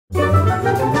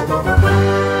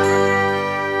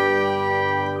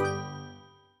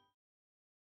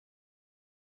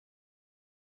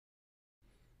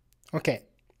Okay,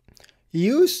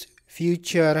 use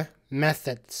future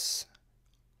methods,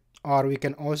 or we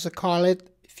can also call it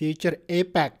future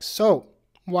apex. So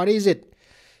what is it?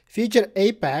 Future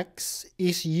apex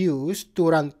is used to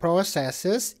run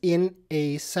processes in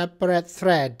a separate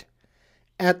thread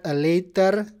at a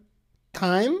later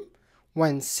time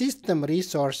when system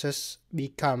resources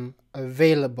become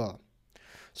available.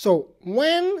 So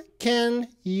when can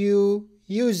you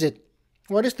use it?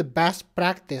 What is the best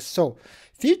practice? So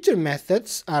future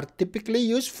methods are typically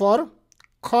used for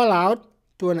callout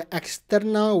to an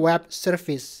external web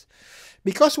service.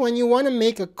 Because when you want to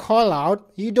make a callout,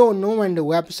 you don't know when the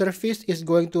web service is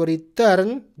going to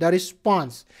return the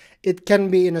response. It can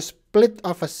be in a split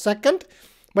of a second,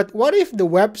 but what if the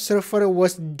web server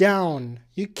was down?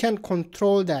 You can't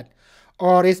control that,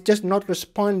 or it's just not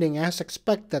responding as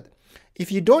expected.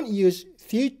 If you don't use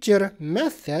future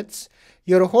methods,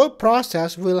 your whole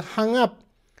process will hang up.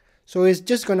 So it's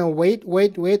just gonna wait,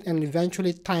 and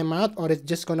eventually time out, or it's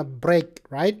just gonna break,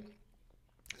 right?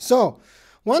 So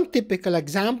one typical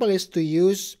example is to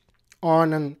use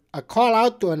on a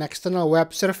callout to an external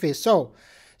web service. So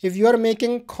if you are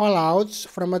making callouts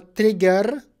from a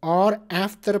trigger or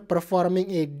after performing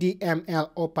a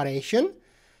DML operation,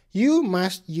 you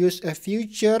must use a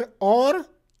future or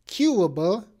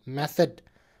queuable method.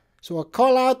 So a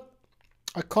callout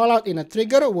in a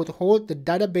trigger would hold the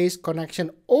database connection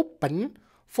open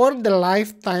for the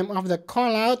lifetime of the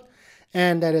callout,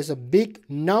 and that is a big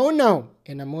no-no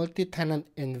in a multi-tenant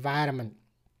environment.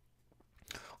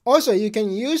 Also, you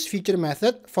can use future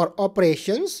method for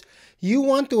operations you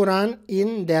want to run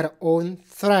in their own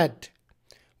thread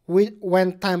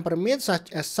when time permits,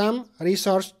 such as some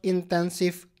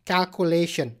resource-intensive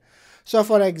calculation. So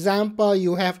for example,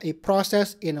 you have a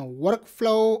process in a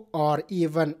workflow or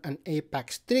even an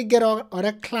Apex trigger or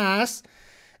a class,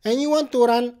 and you want to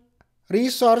run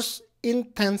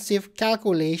resource-intensive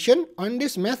calculation on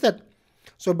this method.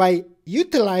 So by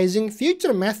utilizing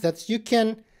future methods, you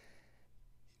can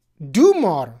do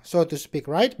more, so to speak,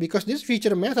 right? Because this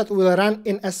future method will run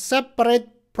in a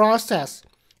separate process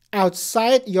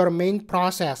outside your main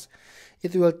process.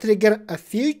 It will trigger a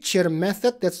future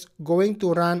method that's going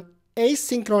to run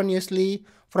asynchronously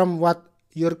from what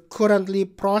you're currently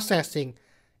processing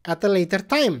at a later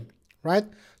time, right?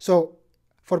 So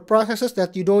for processes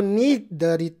that you don't need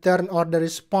the return or the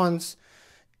response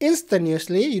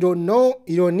instantaneously, you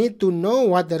don't need to know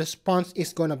what the response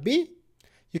is going to be.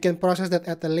 You can process that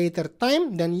at a later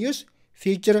time, then use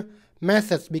future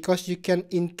methods because you can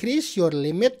increase your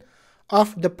limit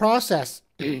of the process.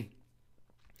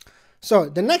 So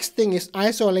the next thing is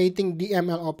isolating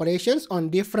DML operations on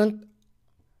different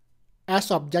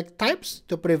as-object types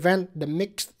to prevent the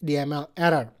mixed DML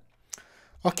error.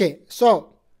 Okay,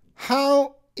 so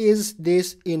how is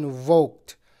this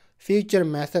invoked? Future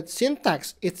method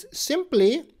syntax. It's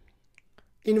simply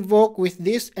invoke with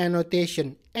this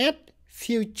annotation, add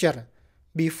future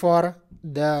before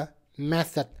the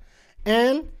method.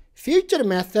 And future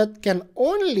method can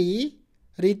only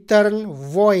return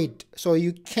void. So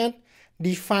you can't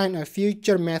define a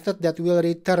future method that will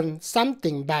return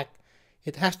something back.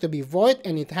 It has to be void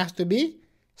and it has to be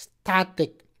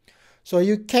static. So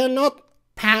you cannot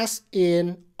pass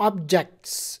in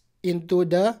objects into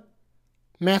the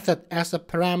method as a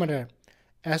parameter.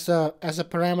 As a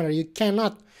parameter, you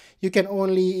cannot. You can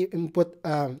only input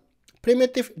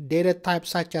primitive data types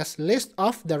such as list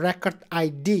of the record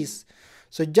IDs.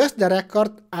 So just the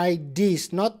record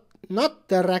IDs, not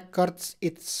the records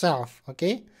itself.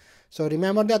 Okay. So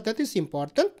remember that is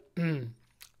important.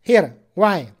 Here,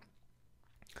 why?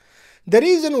 The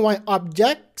reason why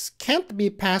objects can't be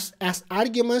passed as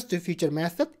arguments to future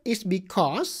method is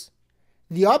because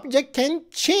the object can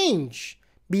change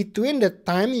between the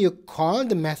time you call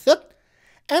the method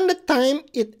and the time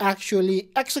it actually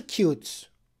executes,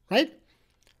 right?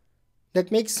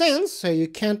 That makes sense. So you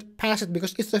can't pass it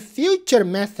because it's a future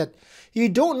method. You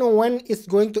don't know when it's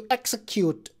going to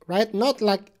execute, right? Not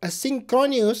like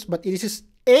asynchronous, but it is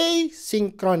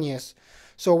asynchronous.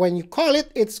 So when you call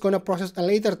it, it's going to process a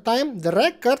later time. The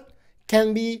record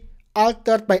can be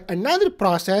altered by another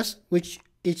process, which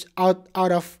is out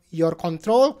of your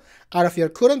control, out of your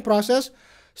current process.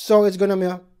 So it's going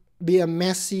to be a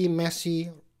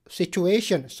messy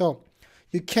situation. So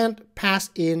you can't pass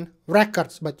in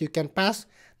records, but you can pass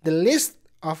the list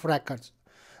of records.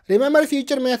 Remember,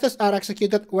 future methods are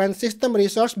executed when system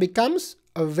resource becomes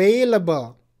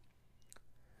available.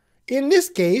 In this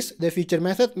case, the future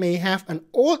method may have an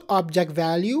old object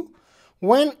value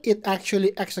when it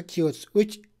actually executes,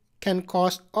 which can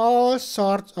cause all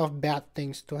sorts of bad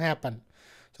things to happen.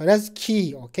 So that's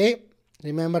key, okay?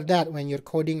 Remember that when you're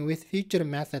coding with future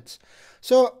methods.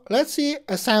 So let's see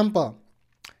a sample.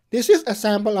 This is a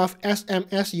sample of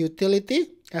SMS utility,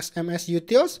 SMS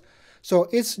utils. So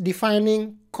it's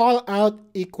defining callout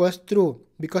equals true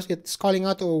because it's calling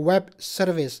out to a web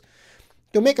service.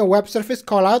 To make a web service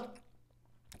callout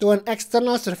to an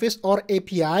external service or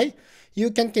API,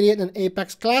 you can create an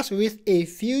Apex class with a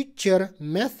future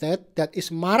method that is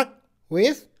marked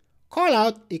with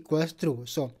callout equals true.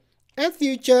 So add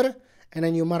future and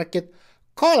then you mark it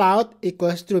callout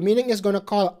equals true, meaning it's going to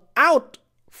call out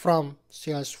from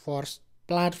Salesforce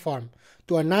platform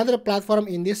to another platform,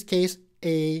 in this case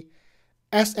a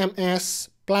SMS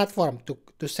platform,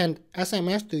 to send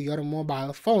SMS to your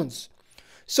mobile phones.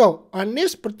 So on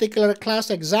this particular class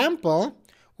example,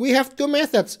 we have two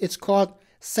methods. It's called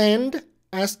send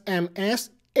SMS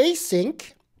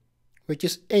async, which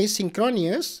is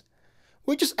asynchronous,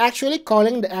 which is actually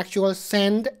calling the actual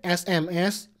send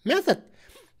SMS method.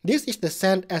 This is the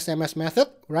send SMS method,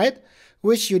 right?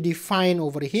 Which you define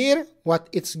over here, what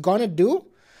it's gonna do.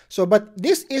 So, but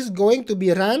this is going to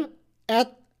be run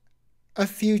at a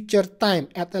future time,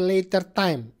 at a later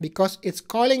time, because it's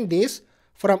calling this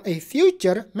from a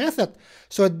future method.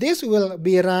 So this will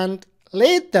be run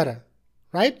later,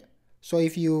 right? So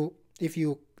if you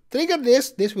trigger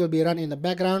this, this will be run in the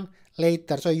background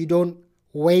later. So you don't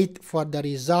wait for the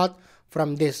result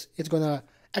from this. It's gonna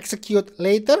execute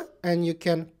later and you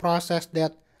can process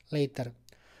that later.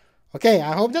 Okay,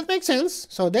 I hope that makes sense.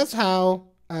 So that's how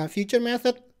a future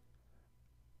method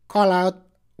callout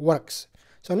works.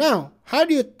 So now, how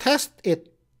do you test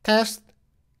it? Test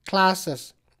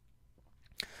classes.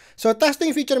 So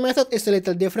testing feature method is a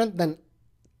little different than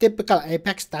typical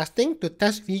Apex testing. To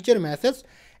test feature methods,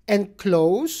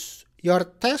 enclose your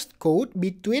test code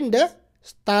between the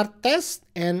start test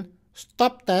and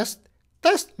stop test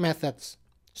methods.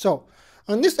 So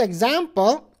on this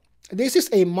example, this is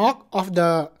a mock of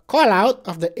the callout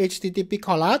of the HTTP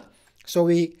callout. So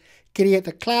we create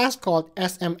a class called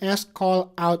SMS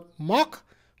callout mock,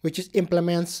 which is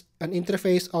implements an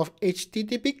interface of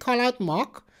HTTP callout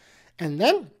mock, and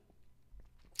then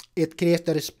it creates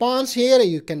the response here.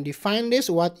 You can define this,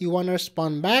 what you want to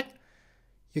respond back.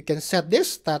 You can set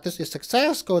this status is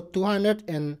success, code 200,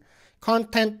 and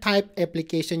content type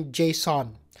application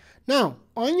JSON. Now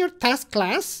on your test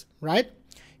class, right,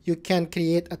 you can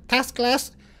create a test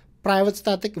class, private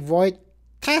static void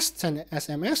tests and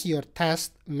SMS, your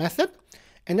test method,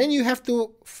 and then you have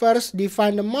to first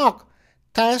define the mock.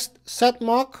 Test set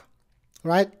mock,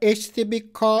 right?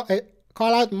 HTTP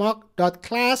callout mock dot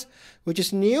class, which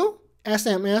is new,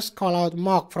 SMS callout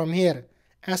mock from here,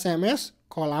 SMS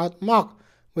callout mock,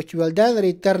 which will then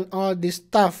return all this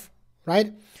stuff,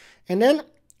 right? And then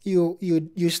you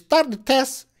start the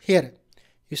test here.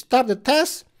 You start the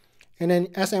test, and then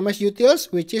SMS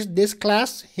utils, which is this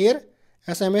class here,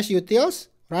 SMS utils,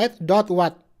 right? Dot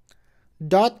what?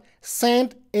 Dot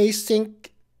send async,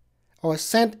 or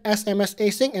send SMS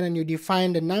async, and then you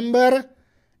define the number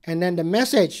and then the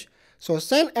message. So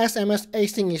send SMS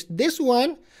async is this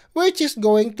one, which is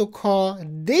going to call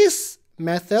this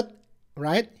method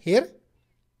right here.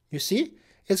 You see,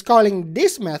 it's calling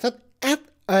this method at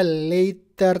a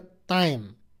later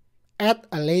time. At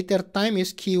a later time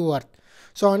is keyword.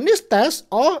 So on this test,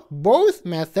 both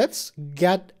methods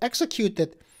get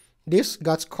executed. This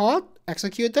got called,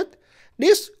 executed.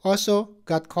 This also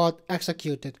got called,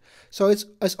 executed. So it's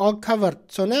all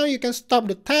covered. So now you can stop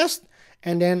the test,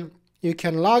 and then you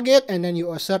can log it, and then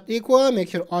you assert equal, make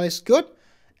sure all is good,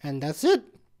 and that's it.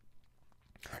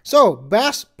 So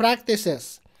best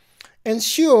practices.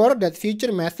 Ensure that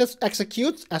future methods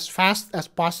execute as fast as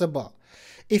possible.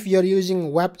 If you're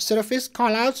using web service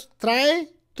callouts, try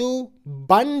to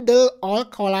bundle all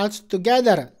callouts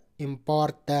together.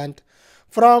 Important.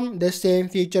 From the same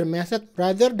feature method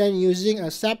rather than using a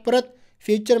separate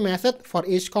feature method for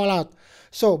each callout.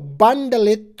 So bundle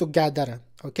it together.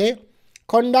 Okay.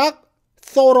 Conduct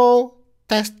thorough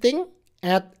testing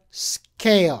at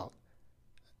scale.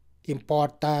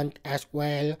 Important as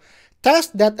well.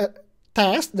 Test that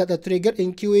a trigger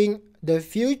in queuing the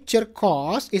future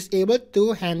cause is able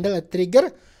to handle a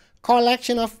trigger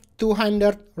collection of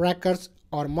 200 records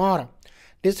or more.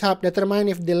 This helps determine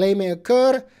if delay may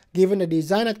occur given the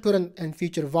design at current and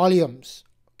future volumes.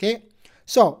 Okay.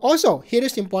 So also here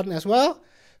is important as well.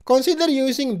 Consider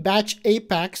using batch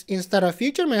Apex instead of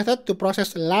future method to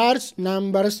process large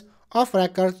numbers of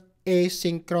records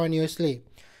asynchronously.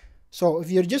 So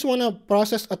if you just want to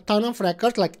process a ton of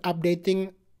records like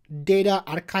updating, data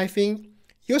archiving,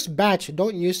 use batch,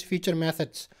 don't use feature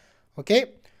methods.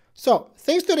 Okay, so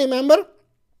things to remember,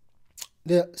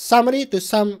 the summary to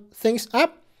sum things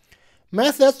up.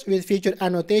 Methods with feature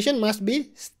annotation must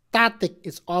be static.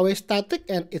 It's always static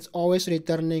and it's always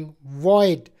returning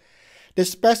void. The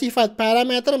specified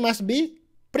parameter must be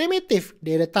primitive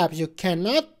data types. You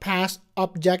cannot pass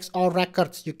objects or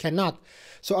records. You cannot.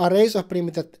 So arrays of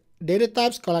primitive data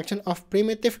types, collection of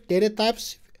primitive data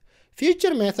types.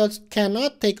 Feature methods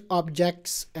cannot take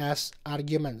objects as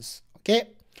arguments.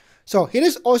 Okay. So here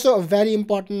is also a very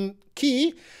important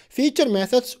key. Feature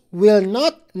methods will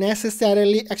not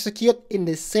necessarily execute in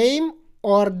the same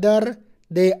order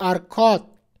they are called.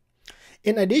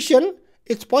 In addition,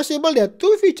 it's possible that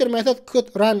two feature methods could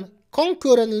run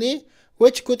concurrently,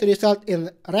 which could result in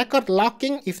record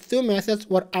locking if two methods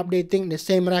were updating the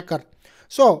same record.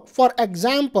 So, for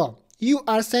example, you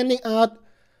are sending out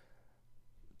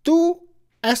two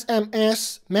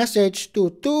SMS message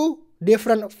to two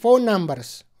different phone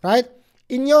numbers, right?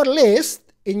 In your list,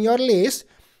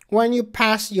 when you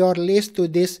pass your list to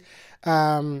this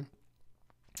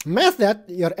method,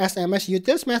 your SMS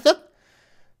utils method,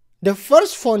 the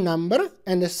first phone number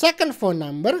and the second phone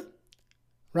number,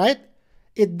 right?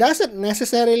 It doesn't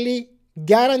necessarily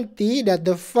guarantee that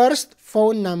the first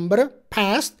phone number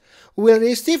passed will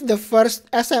receive the first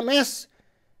SMS.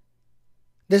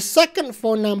 The second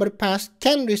phone number passed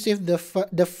can receive the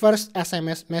first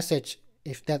SMS message,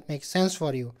 if that makes sense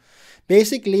for you.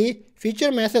 Basically,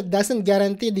 feature method doesn't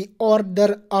guarantee the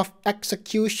order of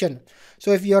execution.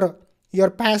 So if you're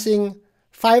passing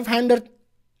 500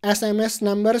 SMS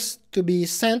numbers to be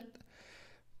sent,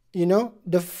 you know,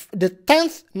 the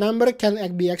 10th number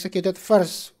can be executed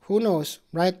first. Who knows,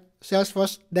 right?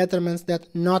 Salesforce determines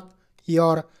that, not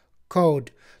your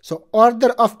code. So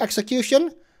order of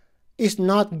execution is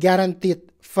not guaranteed.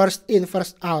 First in,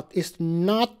 first out is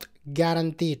not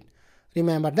guaranteed.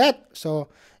 Remember that. So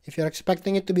if you're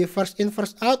expecting it to be first in,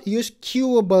 first out, use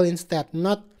queuable instead,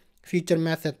 not feature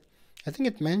method. I think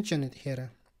it mentioned it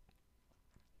here.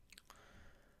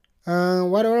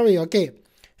 What are we? Okay.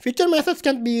 Feature methods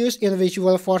can't be used in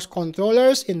Visualforce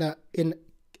controllers cannot in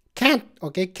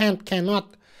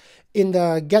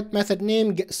the get method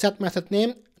name, set method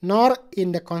name, nor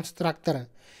in the constructor.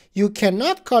 You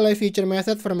cannot call a feature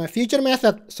method from a feature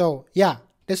method. So yeah,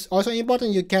 this is also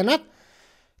important. You cannot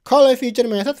call a feature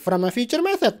method from a feature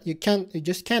method. You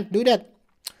just can't do that.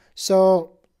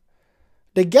 So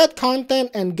the get content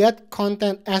and get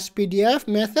content as PDF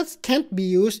methods can't be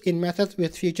used in methods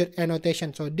with feature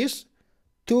annotation. So these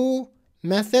two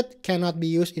methods cannot be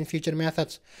used in feature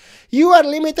methods. You are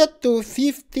limited to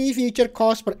 50 feature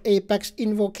calls per Apex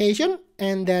invocation,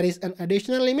 and there is an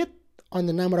additional limit on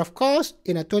the number of calls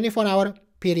in a 24-hour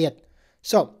period.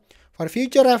 So for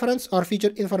future reference or feature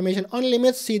information on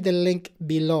limits, see the link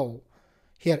below.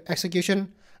 Here,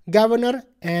 execution, governor,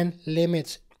 and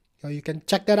limits. So you can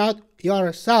check that out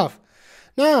yourself.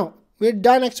 Now, we're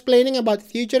done explaining about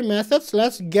feature methods.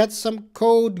 Let's get some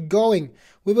code going.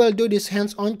 We will do this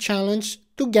hands-on challenge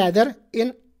together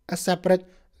in a separate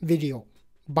video.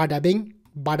 Bada bing,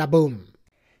 bada boom.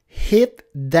 Hit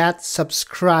that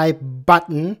subscribe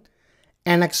button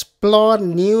and explore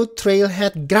new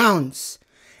Trailhead grounds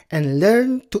and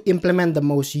learn to implement the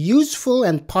most useful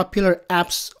and popular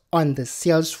apps on the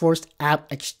Salesforce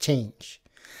App Exchange.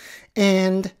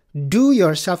 And do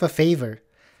yourself a favor,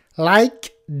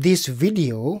 like this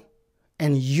video,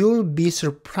 and you'll be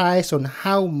surprised on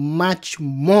how much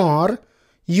more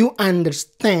you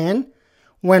understand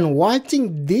when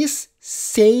watching this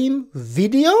same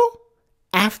video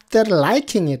after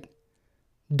liking it.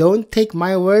 Don't take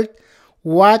my word.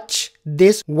 Watch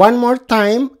this one more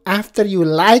time after you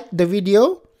like the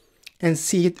video and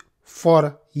see it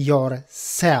for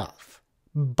yourself.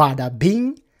 Bada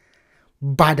bing,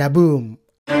 bada boom.